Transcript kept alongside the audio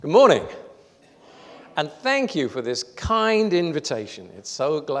Good morning, and thank you for this kind invitation. I'm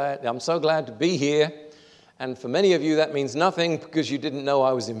so glad to be here, and for many of you that means nothing because you didn't know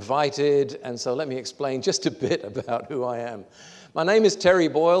I was invited, and so let me explain just a bit about who I am. My name is Terry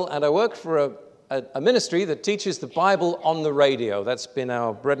Boyle, and I work for a ministry that teaches the Bible on the radio. That's been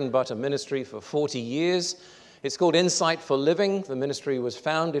our bread and butter ministry for 40 years. It's called Insight for Living. The ministry was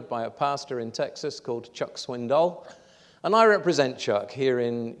founded by a pastor in Texas called Chuck Swindoll. And I represent Chuck here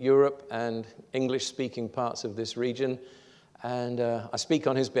in Europe and English-speaking parts of this region. And I speak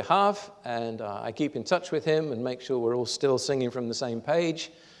on his behalf, and I keep in touch with him and make sure we're all still singing from the same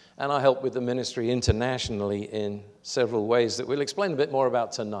page. And I help with the ministry internationally in several ways that we'll explain a bit more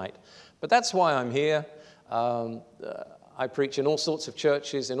about tonight. But that's why I'm here. I preach in all sorts of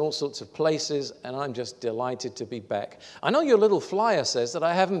churches, in all sorts of places, and I'm just delighted to be back. I know your little flyer says that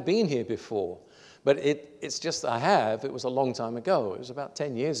I haven't been here before. But it's just I have. It was a long time ago. It was about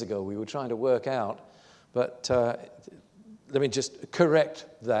 10 years ago we were trying to work out. But let me just correct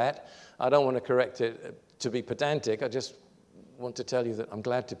that. I don't want to correct it to be pedantic. I just want to tell you that I'm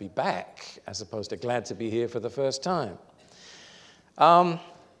glad to be back as opposed to glad to be here for the first time. An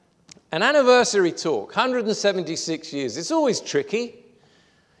anniversary talk, 176 years. It's always tricky.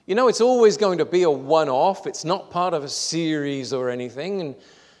 You know, it's always going to be a one-off. It's not part of a series or anything. And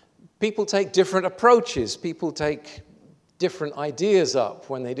people take different approaches. People take different ideas up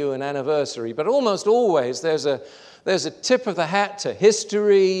when they do an anniversary. But almost always there's a tip of the hat to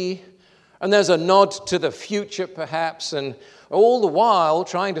history, and there's a nod to the future perhaps, and all the while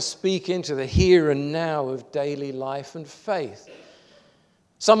trying to speak into the here and now of daily life and faith.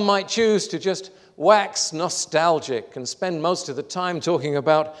 Some might choose to just wax nostalgic and spend most of the time talking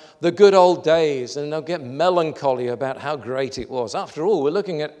about the good old days, and they'll get melancholy about how great it was. After all, we're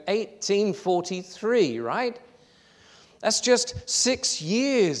looking at 1843, right? That's just 6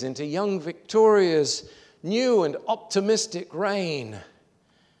 years into young Victoria's new and optimistic reign.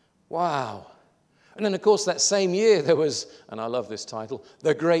 Wow. And then, of course, that same year there was, and I love this title,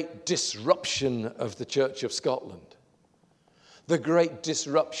 The Great Disruption of the Church of Scotland. The Great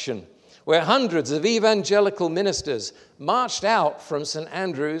Disruption, where hundreds of evangelical ministers marched out from St.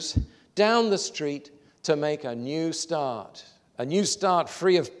 Andrews down the street to make a new start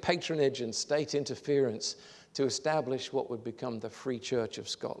free of patronage and state interference to establish what would become the Free Church of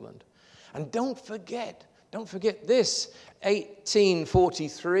Scotland. And don't forget this,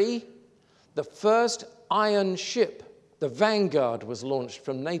 1843, the first iron ship, the Vanguard, was launched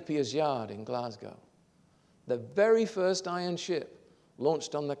from Napier's Yard in Glasgow. The very first iron ship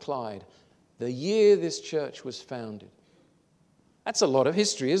launched on the Clyde, the year this church was founded. That's a lot of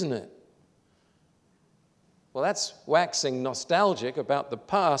history, isn't it? Well, that's waxing nostalgic about the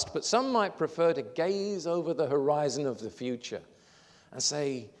past, but some might prefer to gaze over the horizon of the future and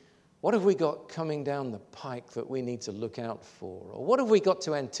say, what have we got coming down the pike that we need to look out for? Or what have we got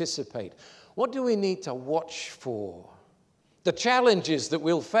to anticipate? What do we need to watch for? The challenges that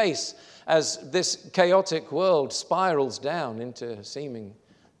we'll face as this chaotic world spirals down into seeming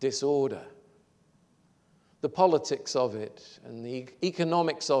disorder. The politics of it and the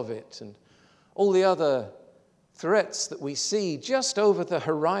economics of it and all the other threats that we see just over the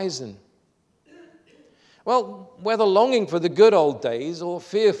horizon. Well, whether longing for the good old days or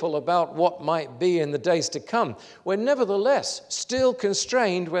fearful about what might be in the days to come, we're nevertheless still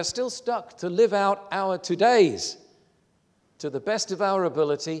constrained, we're still stuck to live out our todays to the best of our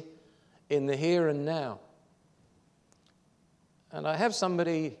ability in the here and now. And I have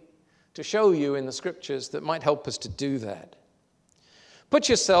somebody to show you in the scriptures that might help us to do that. Put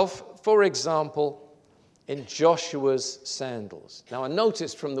yourself, for example, in Joshua's sandals. Now, I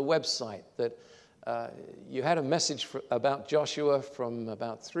noticed from the website that you had a message about Joshua from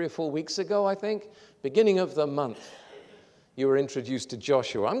about 3 or 4 weeks ago, I think. Beginning of the month, you were introduced to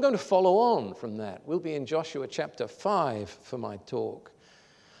Joshua. I'm going to follow on from that. We'll be in Joshua chapter 5 for my talk.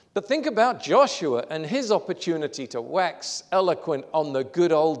 But think about Joshua and his opportunity to wax eloquent on the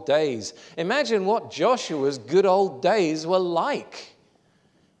good old days. Imagine what Joshua's good old days were like.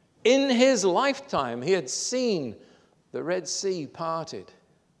 In his lifetime, he had seen the Red Sea parted.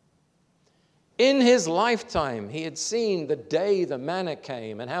 In his lifetime, he had seen the day the manna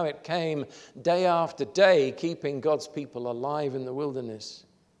came and how it came day after day, keeping God's people alive in the wilderness.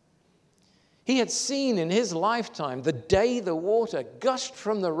 He had seen in his lifetime the day the water gushed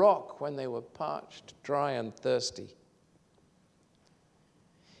from the rock when they were parched, dry, and thirsty.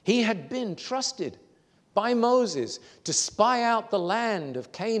 He had been trusted by Moses to spy out the land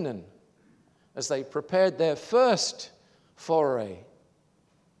of Canaan as they prepared their first foray.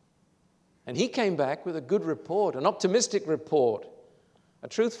 And he came back with a good report, an optimistic report a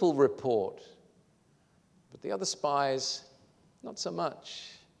truthful report. But the other spies, not so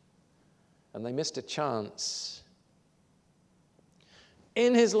much. And they missed a chance.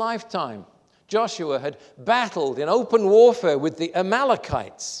 In his lifetime, Joshua had battled in open warfare with the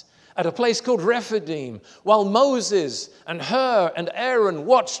Amalekites at a place called Rephidim, while Moses and Hur and Aaron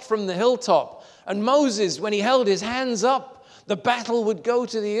watched from the hilltop. And Moses, when he held his hands up, the battle would go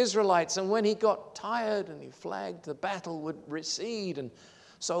to the Israelites. And when he got tired and he flagged, the battle would recede. And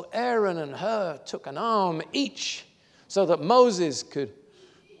so Aaron and Hur took an arm each so that Moses could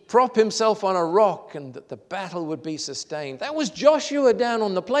prop himself on a rock and that the battle would be sustained. That was Joshua down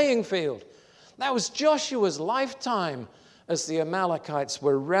on the playing field. That was Joshua's lifetime as the Amalekites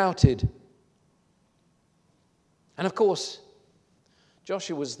were routed. And of course,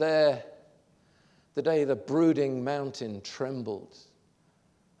 Joshua was there the day the brooding mountain trembled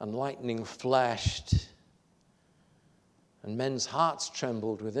and lightning flashed and men's hearts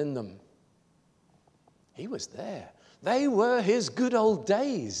trembled within them. He was there. They were his good old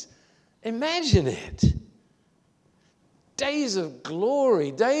days. Imagine it. Days of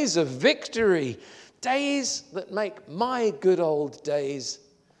glory, days of victory, days that make my good old days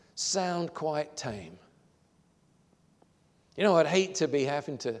sound quite tame. You know, I'd hate to be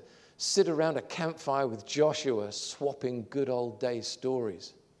having to sit around a campfire with Joshua swapping good old day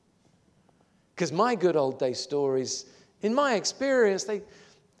stories. Because my good old day stories, in my experience, they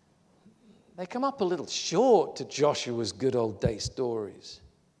come up a little short to Joshua's good old day stories.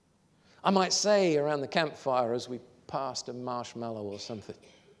 I might say around the campfire as we passed a marshmallow or something,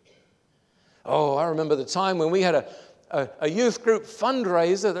 oh, I remember the time when we had a youth group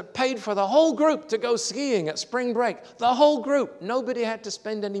fundraiser that paid for the whole group to go skiing at spring break. The whole group. Nobody had to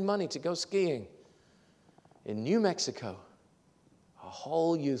spend any money to go skiing. In New Mexico, a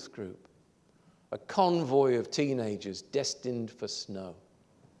whole youth group, a convoy of teenagers destined for snow.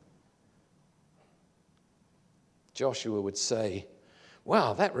 Joshua would say,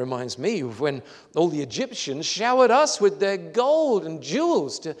 wow, that reminds me of when all the Egyptians showered us with their gold and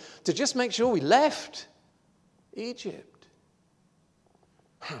jewels to just make sure we left Egypt.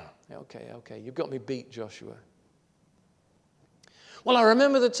 Okay, you've got me beat, Joshua. Well, I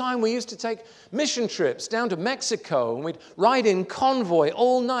remember the time we used to take mission trips down to Mexico, and we'd ride in convoy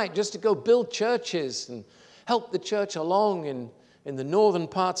all night just to go build churches and help the church along in the northern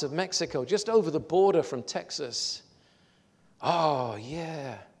parts of Mexico, just over the border from Texas. Oh,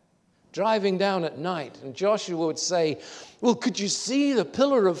 yeah. Driving down at night, and Joshua would say, well, could you see the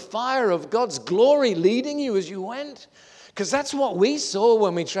pillar of fire of God's glory leading you as you went? Because that's what we saw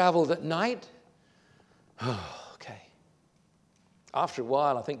when we traveled at night. Oh, okay. After a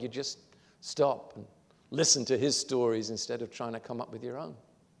while, I think you just stop and listen to his stories instead of trying to come up with your own.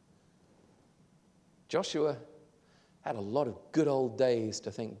 Joshua had a lot of good old days to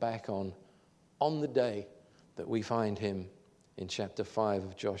think back on the day that we find him in chapter 5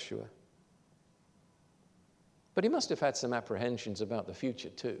 of Joshua. But he must have had some apprehensions about the future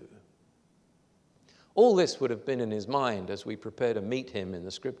too. All this would have been in his mind as we prepare to meet him in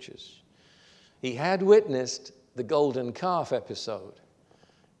the scriptures. He had witnessed the golden calf episode,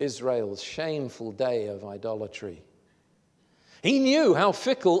 Israel's shameful day of idolatry. He knew how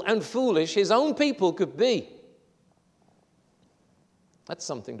fickle and foolish his own people could be. That's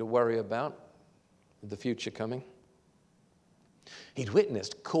something to worry about with the future coming. He'd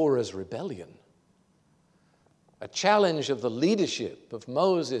witnessed Korah's rebellion, a challenge of the leadership of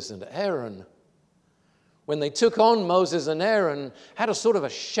Moses and Aaron. When they took on Moses and Aaron, had a sort of a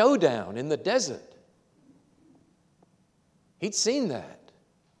showdown in the desert. He'd seen that.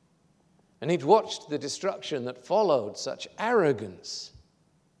 And he'd watched the destruction that followed such arrogance.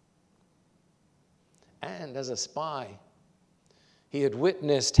 And as a spy, he had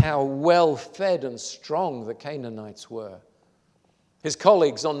witnessed how well-fed and strong the Canaanites were. His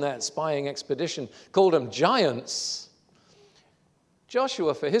colleagues on that spying expedition called them giants.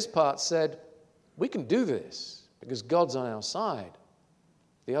 Joshua, for his part, said, we can do this because God's on our side.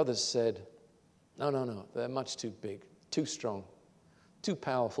 The others said, no, they're much too big, too strong, too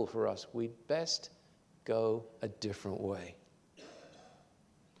powerful for us. We'd best go a different way.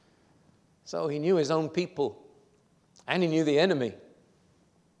 So he knew his own people and he knew the enemy.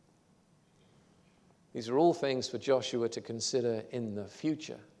 These are all things for Joshua to consider in the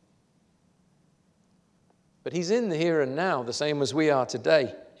future. But he's in the here and now, the same as we are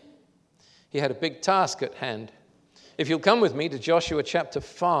today. He had a big task at hand. If you'll come with me to Joshua chapter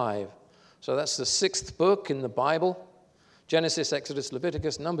 5. So that's the 6th book in the Bible. Genesis, Exodus,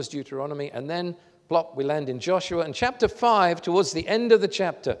 Leviticus, Numbers, Deuteronomy, and then plop, we land in Joshua. And chapter 5, towards the end of the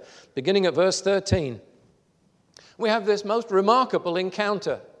chapter, beginning at verse 13. we have this most remarkable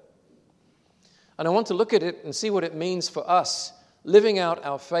encounter. And I want to look at it and see what it means for us, living out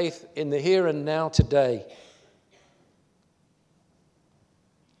our faith in the here and now today.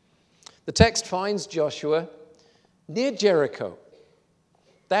 The text finds Joshua near Jericho.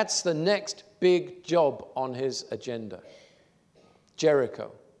 That's the next big job on his agenda.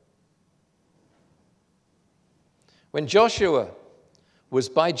 Jericho. When Joshua was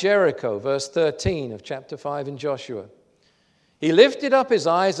by Jericho, verse 13 of chapter 5 in Joshua, he lifted up his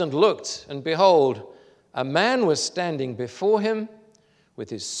eyes and looked, and behold, a man was standing before him with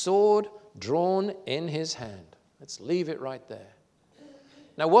his sword drawn in his hand. Let's leave it right there.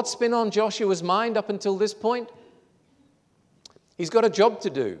 Now, what's been on Joshua's mind up until this point? He's got a job to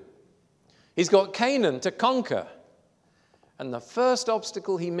do. He's got Canaan to conquer. And the first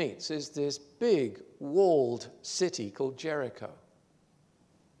obstacle he meets is this big walled city called Jericho,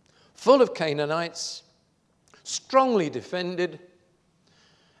 full of Canaanites, strongly defended.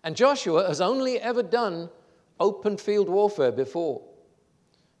 And Joshua has only ever done open field warfare before.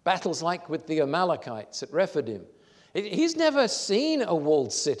 Battles like with the Amalekites at Rephidim. He's never seen a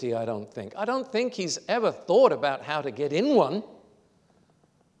walled city, I don't think. I don't think he's ever thought about how to get in one.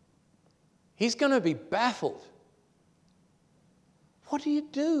 He's going to be baffled. What do you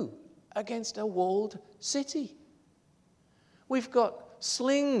do against a walled city? We've got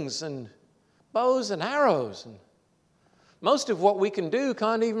slings and bows and arrows, and most of what we can do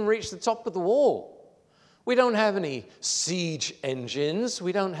can't even reach the top of the wall. We don't have any siege engines.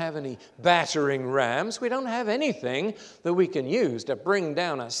 We don't have any battering rams. We don't have anything that we can use to bring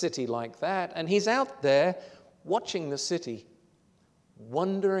down a city like that. And he's out there watching the city,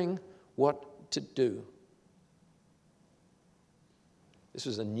 wondering what to do. This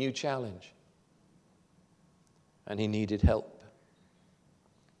was a new challenge, and he needed help.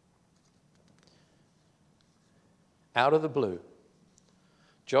 Out of the blue,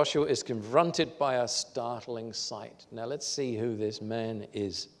 Joshua is confronted by a startling sight. Now let's see who this man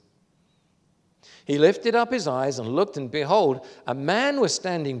is. He lifted up his eyes and looked, and behold, a man was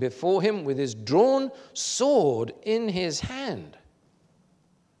standing before him with his drawn sword in his hand.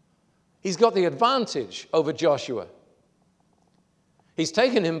 He's got the advantage over Joshua. He's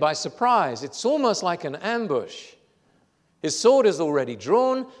taken him by surprise. It's almost like an ambush. His sword is already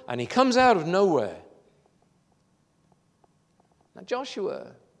drawn, and he comes out of nowhere. Now,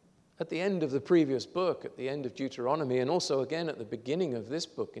 Joshua, at the end of the previous book, at the end of Deuteronomy, and also again at the beginning of this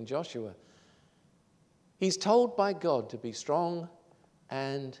book in Joshua, he's told by God to be strong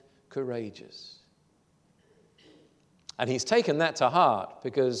and courageous. And he's taken that to heart,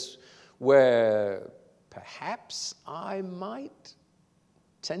 because where perhaps I might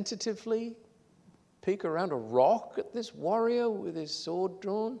tentatively peek around a rock at this warrior with his sword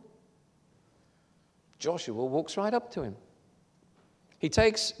drawn, Joshua walks right up to him. He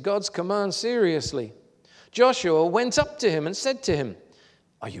takes God's command seriously. Joshua went up to him and said to him,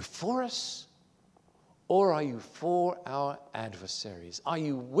 "Are you for us, or are you for our adversaries? Are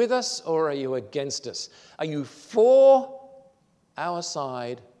you with us, or are you against us? Are you for our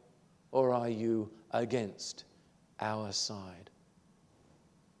side, or are you against our side?"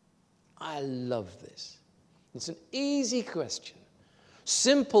 I love this. It's an easy question.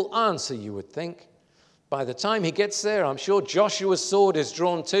 Simple answer, you would think. By the time he gets there, I'm sure Joshua's sword is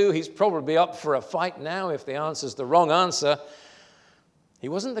drawn too. He's probably up for a fight now if the answer's the wrong answer. He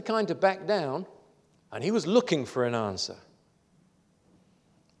wasn't the kind to back down, and he was looking for an answer.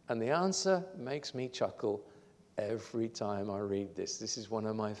 And the answer makes me chuckle every time I read this. This is one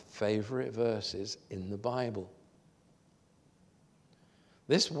of my favorite verses in the Bible.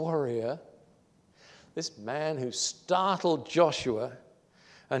 This warrior, this man who startled Joshua,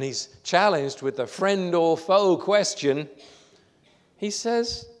 and he's challenged with the friend or foe question, he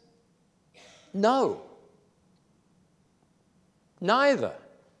says, no, neither.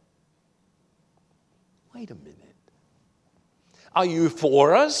 Wait a minute. Are you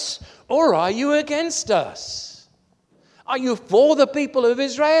for us, or are you against us? Are you for the people of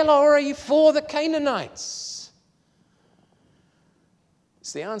Israel, or are you for the Canaanites?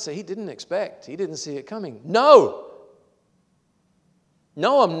 It's the answer he didn't expect. He didn't see it coming. No,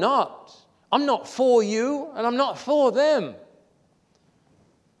 I'm not. I'm not for you, and I'm not for them.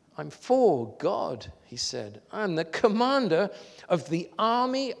 I'm for God, he said. I'm the commander of the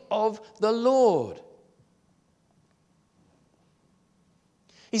army of the Lord.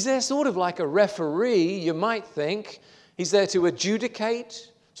 He's there sort of like a referee, you might think. He's there to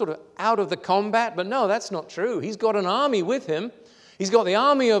adjudicate, sort of out of the combat. But no, that's not true. He's got an army with him. He's got the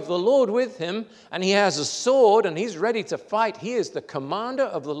army of the Lord with him, and he has a sword, and he's ready to fight. He is the commander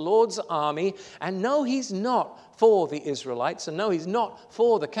of the Lord's army. And no, he's not for the Israelites. And no, he's not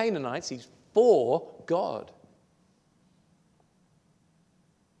for the Canaanites. He's for God.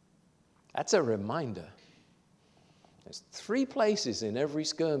 That's a reminder. There's 3 places in every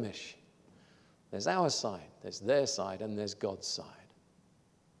skirmish. There's our side, there's their side, and there's God's side.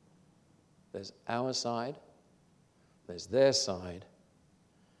 There's our side, there's their side,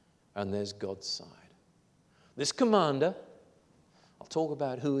 and there's God's side. This commander, I'll talk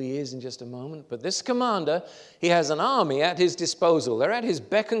about who he is in just a moment, but this commander, he has an army at his disposal. They're at his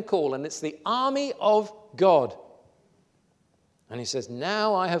beck and call, and it's the army of God. And he says,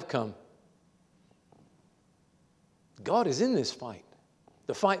 now I have come. God is in this fight.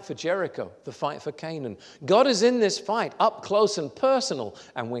 The fight for Jericho, the fight for Canaan. God is in this fight, up close and personal.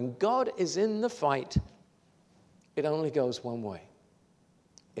 And when God is in the fight, it only goes one way.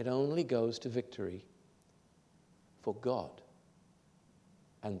 It only goes to victory for God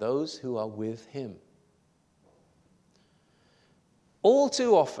and those who are with him. All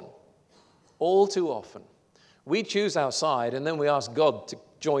too often, we choose our side and then we ask God to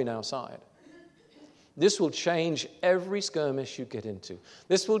join our side. This will change every skirmish you get into.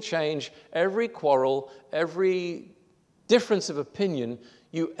 This will change every quarrel, every difference of opinion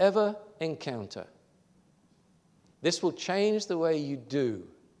you ever encounter. This will change the way you do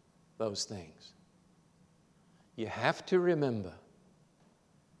those things. You have to remember,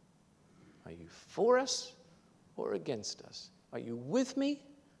 are you for us or against us? Are you with me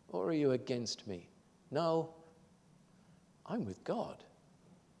or are you against me? No, I'm with God.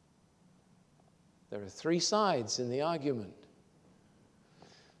 There are 3 sides in the argument.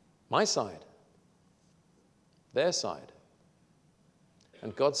 My side, their side,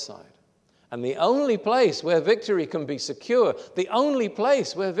 and God's side. And the only place where victory can be secure, the only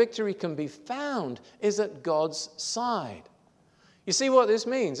place where victory can be found is at God's side. You see what this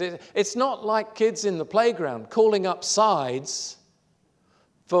means? It's not like kids in the playground calling up sides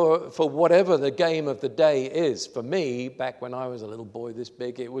for whatever the game of the day is. For me, back when I was a little boy this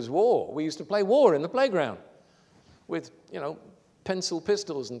big, it was war. We used to play war in the playground with, pencil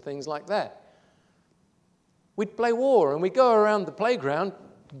pistols and things like that. We'd play war and we'd go around the playground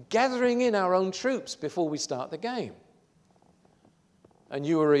gathering in our own troops before we start the game. And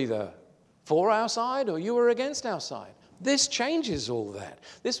you were either for our side or you were against our side. This changes all that.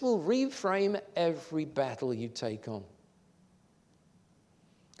 This will reframe every battle you take on.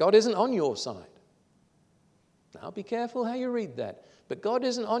 God isn't on your side. Now be careful how you read that. But God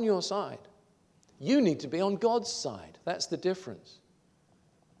isn't on your side. You need to be on God's side. That's the difference.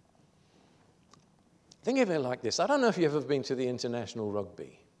 Think of it like this. I don't know if you've ever been to the international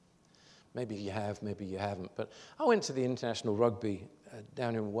rugby. Maybe you have, maybe you haven't. But I went to the international rugby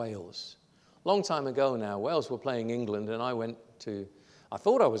down in Wales. Long time ago now, Wales were playing England, and I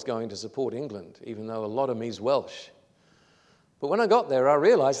thought I was going to support England, even though a lot of me's Welsh. But when I got there, I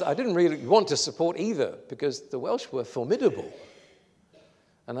realized that I didn't really want to support either, because the Welsh were formidable.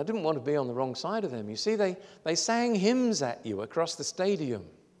 And I didn't want to be on the wrong side of them. You see, they sang hymns at you across the stadium.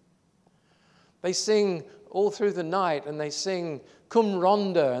 They sing all through the night, and they sing Cum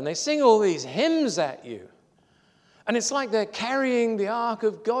Ronda, and they sing all these hymns at you. And it's like they're carrying the ark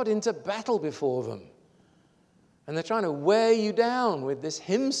of God into battle before them. And they're trying to wear you down with this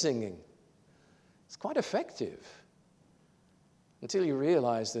hymn singing. It's quite effective. Until you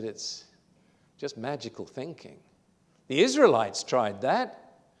realize that it's just magical thinking. The Israelites tried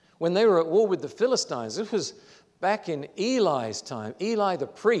that when they were at war with the Philistines. This was back in Eli's time. Eli the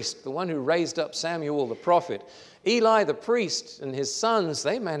priest, the one who raised up Samuel the prophet. Eli the priest and his sons,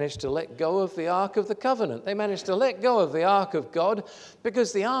 they managed to let go of the Ark of the Covenant. They managed to let go of the Ark of God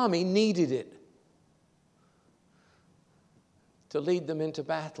because the army needed it to lead them into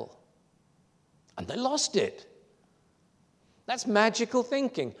battle. And they lost it. That's magical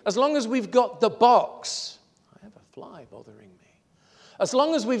thinking. As long as we've got the box, I have a fly bothering me. As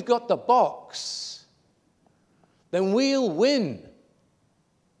long as we've got the box, then we'll win.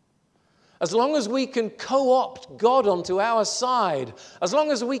 As long as we can co-opt God onto our side, as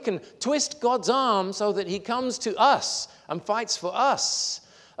long as we can twist God's arm so that he comes to us and fights for us,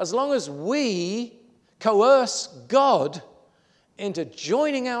 as long as we coerce God into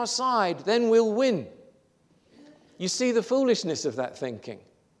joining our side, then we'll win. You see the foolishness of that thinking.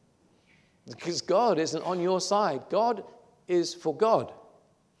 Because God isn't on your side. God is for God.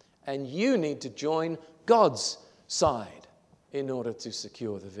 And you need to join God's side in order to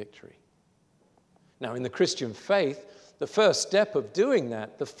secure the victory. Now, in the Christian faith, the first step of doing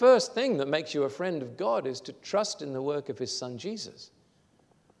that, the first thing that makes you a friend of God is to trust in the work of his Son, Jesus.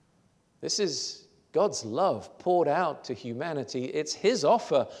 This is God's love poured out to humanity. It's his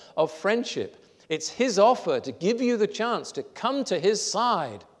offer of friendship. It's his offer to give you the chance to come to his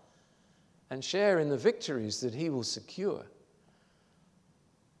side and share in the victories that he will secure.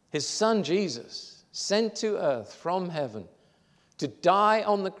 His son Jesus, sent to earth from heaven to die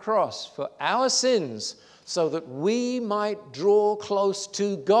on the cross for our sins so that we might draw close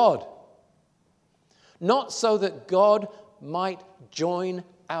to God. Not so that God might join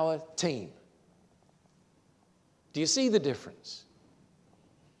our team. Do you see the difference?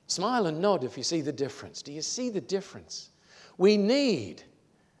 Smile and nod if you see the difference. Do you see the difference? We need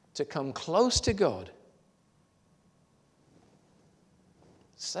to come close to God.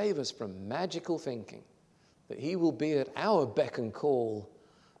 Save us from magical thinking that he will be at our beck and call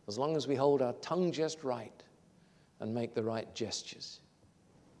as long as we hold our tongue just right and make the right gestures.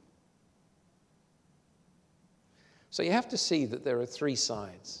 So you have to see that there are three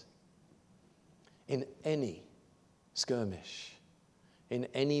sides in any skirmish, in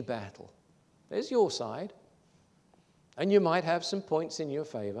any battle. There's your side, and you might have some points in your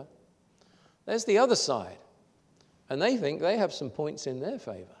favor. There's the other side, and they think they have some points in their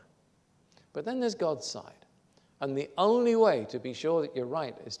favor. But then there's God's side, and the only way to be sure that you're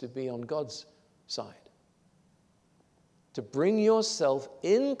right is to be on God's side, to bring yourself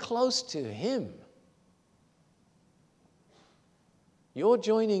in close to him. You're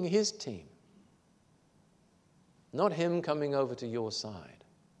joining his team, not him coming over to your side.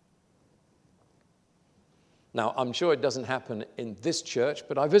 Now, I'm sure it doesn't happen in this church,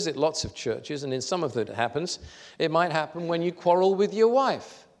 but I visit lots of churches, and in some of it happens. It might happen when you quarrel with your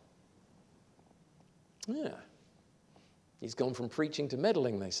wife. Yeah. He's gone from preaching to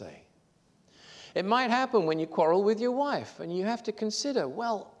meddling, they say. It might happen when you quarrel with your wife, and you have to consider,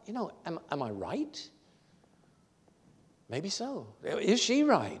 well, am I right? Maybe so. Is she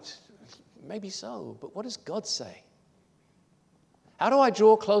right? Maybe so. But what does God say? How do I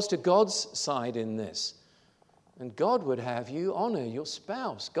draw close to God's side in this? And God would have you honor your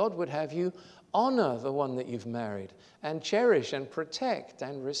spouse. God would have you honor the one that you've married and cherish and protect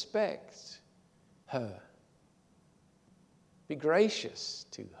and respect her. Be gracious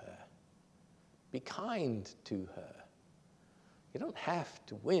to her. Be kind to her. You don't have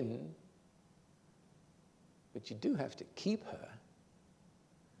to win, but you do have to keep her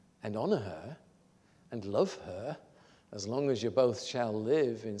and honor her and love her as long as you both shall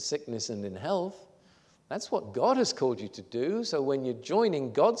live in sickness and in health. That's what God has called you to do. So when you're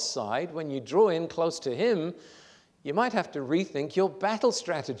joining God's side, when you draw in close to him, you might have to rethink your battle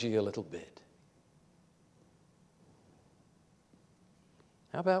strategy a little bit.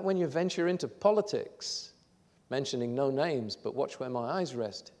 How about when you venture into politics? Mentioning no names, but watch where my eyes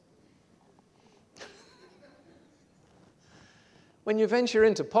rest. When you venture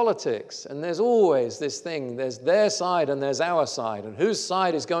into politics, and there's always this thing, there's their side and there's our side, and whose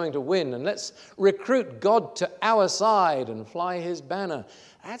side is going to win, and let's recruit God to our side and fly his banner.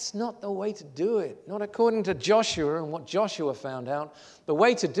 That's not the way to do it, not according to Joshua and what Joshua found out. The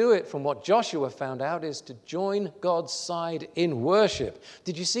way to do it from what Joshua found out is to join God's side in worship.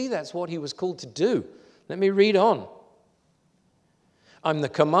 Did you see that's what he was called to do? Let me read on. I'm the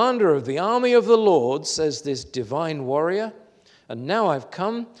commander of the army of the Lord, says this divine warrior. And now I've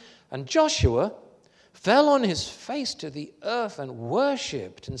come. And Joshua fell on his face to the earth and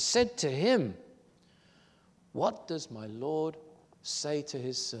worshipped and said to him, what does my Lord say to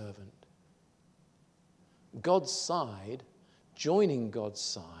his servant? God's side, joining God's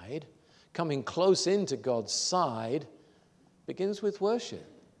side, coming close into God's side, begins with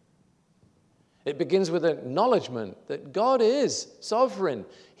worship. It begins with acknowledgement that God is sovereign.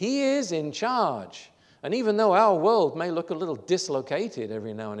 He is in charge. And even though our world may look a little dislocated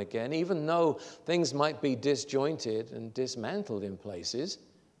every now and again, even though things might be disjointed and dismantled in places,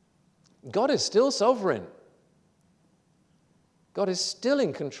 God is still sovereign. God is still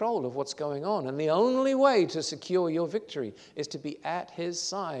in control of what's going on. And the only way to secure your victory is to be at his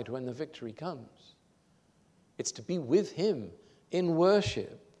side when the victory comes. It's to be with him in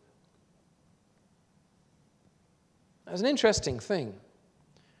worship. There's an interesting thing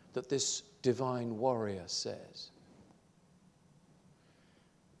that this divine warrior says.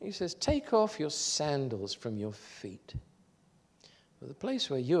 He says, take off your sandals from your feet, for the place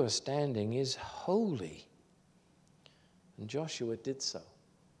where you are standing is holy. And Joshua did so.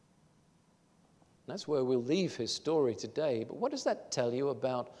 That's where we'll leave his story today. But what does that tell you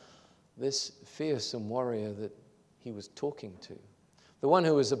about this fearsome warrior that he was talking to? The one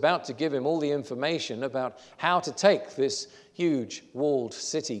who was about to give him all the information about how to take this huge walled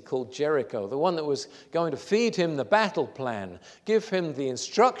city called Jericho. The one that was going to feed him the battle plan, give him the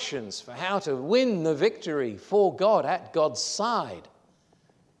instructions for how to win the victory for God at God's side.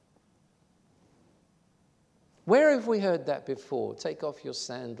 Where have we heard that before? Take off your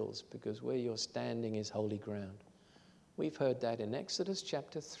sandals, because where you're standing is holy ground. We've heard that in Exodus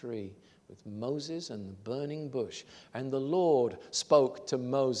chapter 3 with Moses and the burning bush. And the Lord spoke to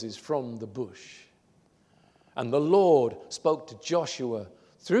Moses from the bush. And the Lord spoke to Joshua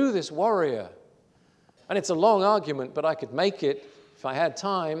through this warrior. And it's a long argument, but I could make it if I had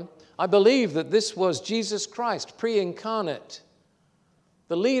time. I believe that this was Jesus Christ, pre-incarnate,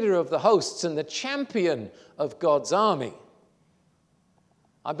 the leader of the hosts and the champion of God's army.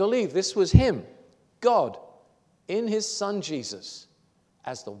 I believe this was him, God, in his son Jesus,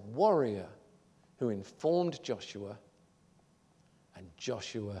 as the warrior who informed Joshua, and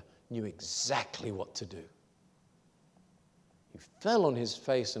Joshua knew exactly what to do. He fell on his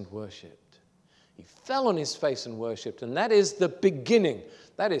face and worshipped. He fell on his face and worshipped, and that is the beginning.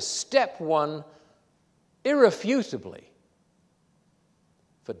 That is step one, irrefutably,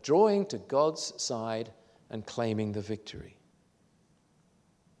 for drawing to God's side and claiming the victory.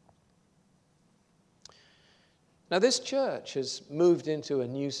 Now, this church has moved into a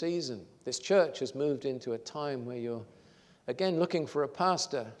new season. This church has moved into a time where you're, again, looking for a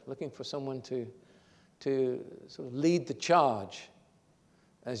pastor, looking for someone to sort of lead the charge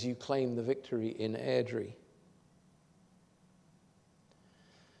as you claim the victory in Airdrie.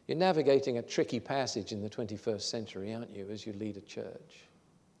 You're navigating a tricky passage in the 21st century, aren't you, as you lead a church?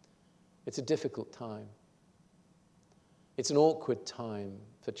 It's a difficult time. It's an awkward time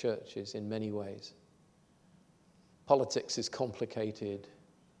for churches in many ways. Politics is complicated.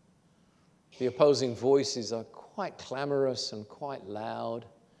 The opposing voices are quite clamorous and quite loud,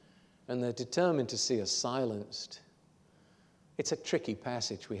 and they're determined to see us silenced. It's a tricky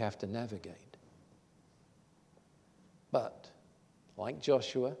passage we have to navigate. But, like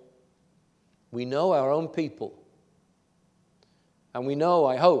Joshua, we know our own people, and we know,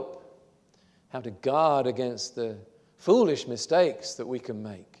 I hope, how to guard against the foolish mistakes that we can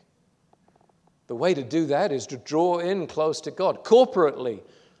make. The way to do that is to draw in close to God, corporately.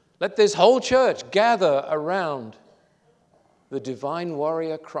 Let this whole church gather around the divine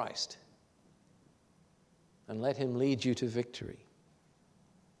warrior Christ and let him lead you to victory.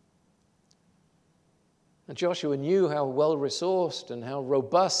 And Joshua knew how well-resourced and how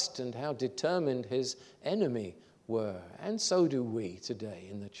robust and how determined his enemy were, and so do we today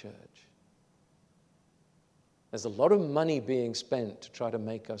in the church. There's a lot of money being spent to try to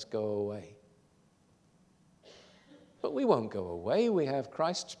make us go away. But we won't go away. We have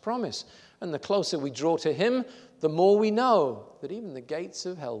Christ's promise. And the closer we draw to him, the more we know that even the gates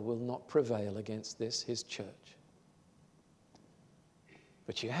of hell will not prevail against this, his church.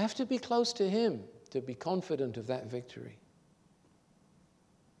 But you have to be close to him to be confident of that victory.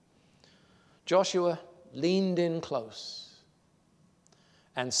 Joshua leaned in close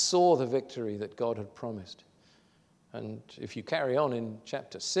and saw the victory that God had promised. And if you carry on in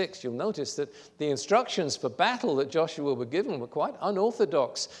chapter 6, you'll notice that the instructions for battle that Joshua were given were quite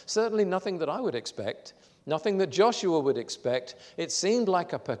unorthodox. Certainly nothing that I would expect, nothing that Joshua would expect. It seemed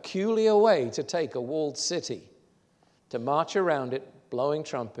like a peculiar way to take a walled city, to march around it, blowing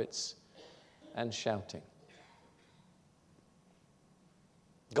trumpets and shouting.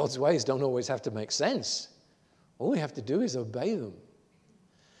 God's ways don't always have to make sense. All we have to do is obey them.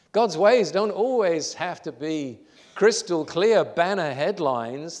 God's ways don't always have to be crystal clear banner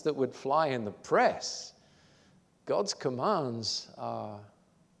headlines that would fly in the press. God's commands are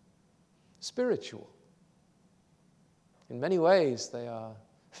spiritual. In many ways, they are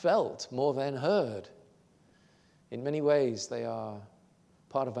felt more than heard. In many ways, they are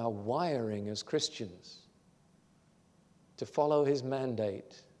part of our wiring as Christians to follow his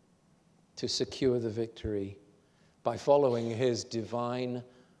mandate to secure the victory by following his divine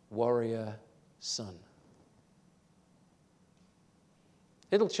warrior son.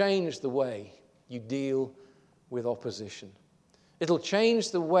 It'll change the way you deal with opposition. It'll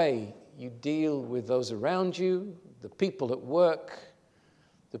change the way you deal with those around you, the people at work,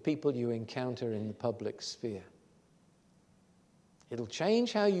 the people you encounter in the public sphere. It'll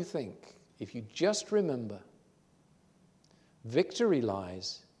change how you think if you just remember victory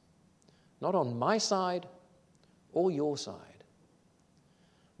lies not on my side or your side.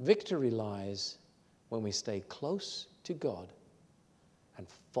 Victory lies when we stay close to God and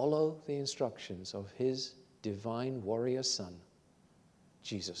follow the instructions of his divine warrior son,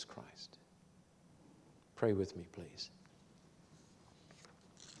 Jesus Christ. Pray with me, please.